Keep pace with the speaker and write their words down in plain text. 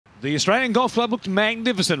The Australian Golf Club looked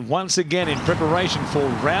magnificent once again in preparation for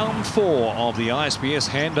round 4 of the ISPS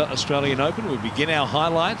HANDA Australian Open. We begin our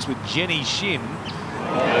highlights with Jenny Shin.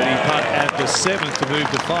 Birdie putt at the 7th to move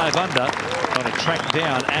to 5 under. Trying to track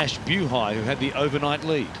down Ashleigh Buhai, who had the overnight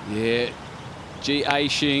lead. Yeah, G.A.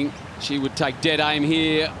 Shing, she would take dead aim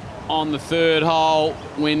here on the 3rd hole.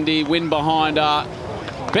 Windy, wind behind her.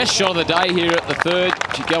 Best shot of the day here at the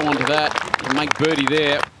 3rd. She'd go onto that and make birdie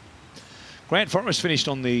there. Grant Forrest finished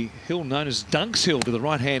on the hill known as Dunks Hill to the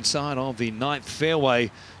right-hand side of the 9th fairway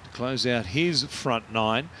to close out his front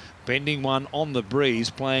 9. Bending one on the breeze,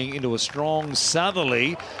 playing into a strong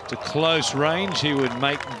southerly to close range. He would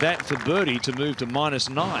make that for birdie to move to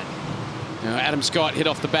 -9. Now Adam Scott hit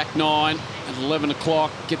off the back 9 at 11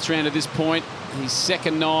 o'clock. Gets round to this point. His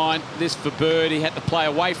second 9. This for birdie. He had to play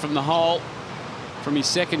away from the hole from his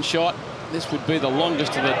second shot. This would be the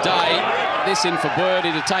longest of the day. This in for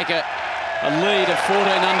birdie to take a lead of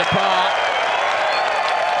 14 under par.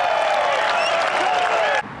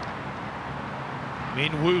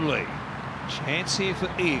 Minjee Lee, chance here for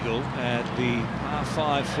eagle at the par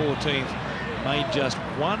 5 14th. Made just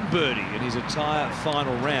one birdie in his entire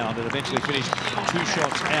final round and eventually finished 2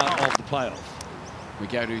 shots out of the playoff. We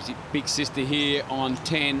go to his big sister here on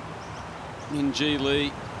 10, Minjee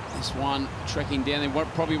Lee. This one trekking down there,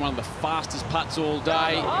 probably one of the fastest putts all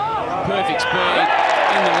day. Perfect speed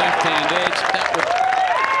in the left-hand edge. That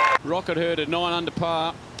would rocket her to 9 under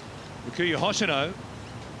par. Rikuya Hoshino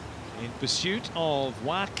in pursuit of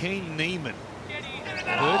Joaquin Niemann.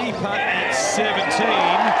 Birdie putt at 17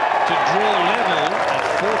 to draw level at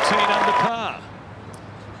 14 under par.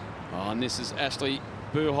 Oh, and this is Ashleigh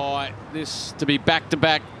Buhai. This to be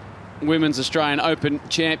back-to-back Women's Australian Open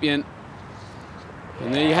champion.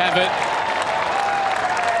 And there you have it.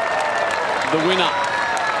 The winner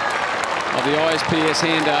of the ISPS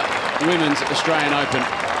HANDA Women's Australian Open.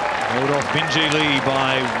 Held off Minjee Lee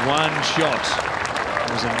by 1 shot.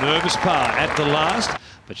 It was a nervous par at the last,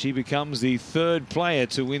 but she becomes the 3rd player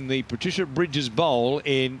to win the Patricia Bridges Bowl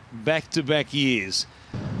in back-to-back years.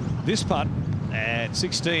 This putt at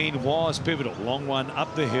 16 was pivotal. Long one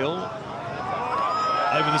up the hill,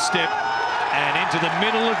 over the step, and into the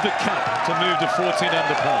middle of the cup to move to 14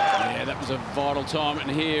 under par. Yeah, that was a vital time,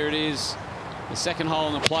 and here it is. The 2nd hole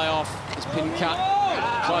in the playoff. This pin cut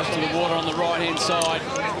close to the water on the right-hand side.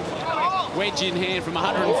 Wedge in hand from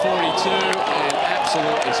 142, and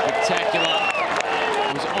absolutely spectacular.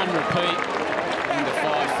 It was on repeat into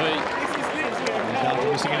 5 feet. And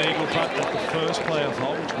after missing an eagle putt at the first playoff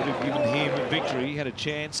hole, which would have given him victory, he had a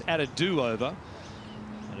chance at a do-over,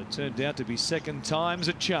 and it turned out to be 2nd time's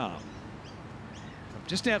a charm. From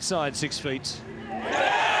just outside 6 feet,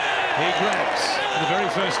 he grabs for the very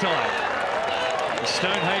first time the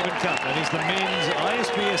Stonehaven Cup, and he's the men's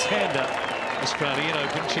ISPS HANDA Australian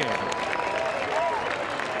Open champion.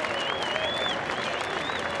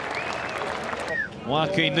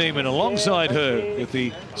 Joaquin Niemann alongside her with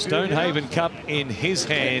the Stonehaven Cup in his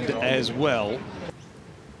hand as well.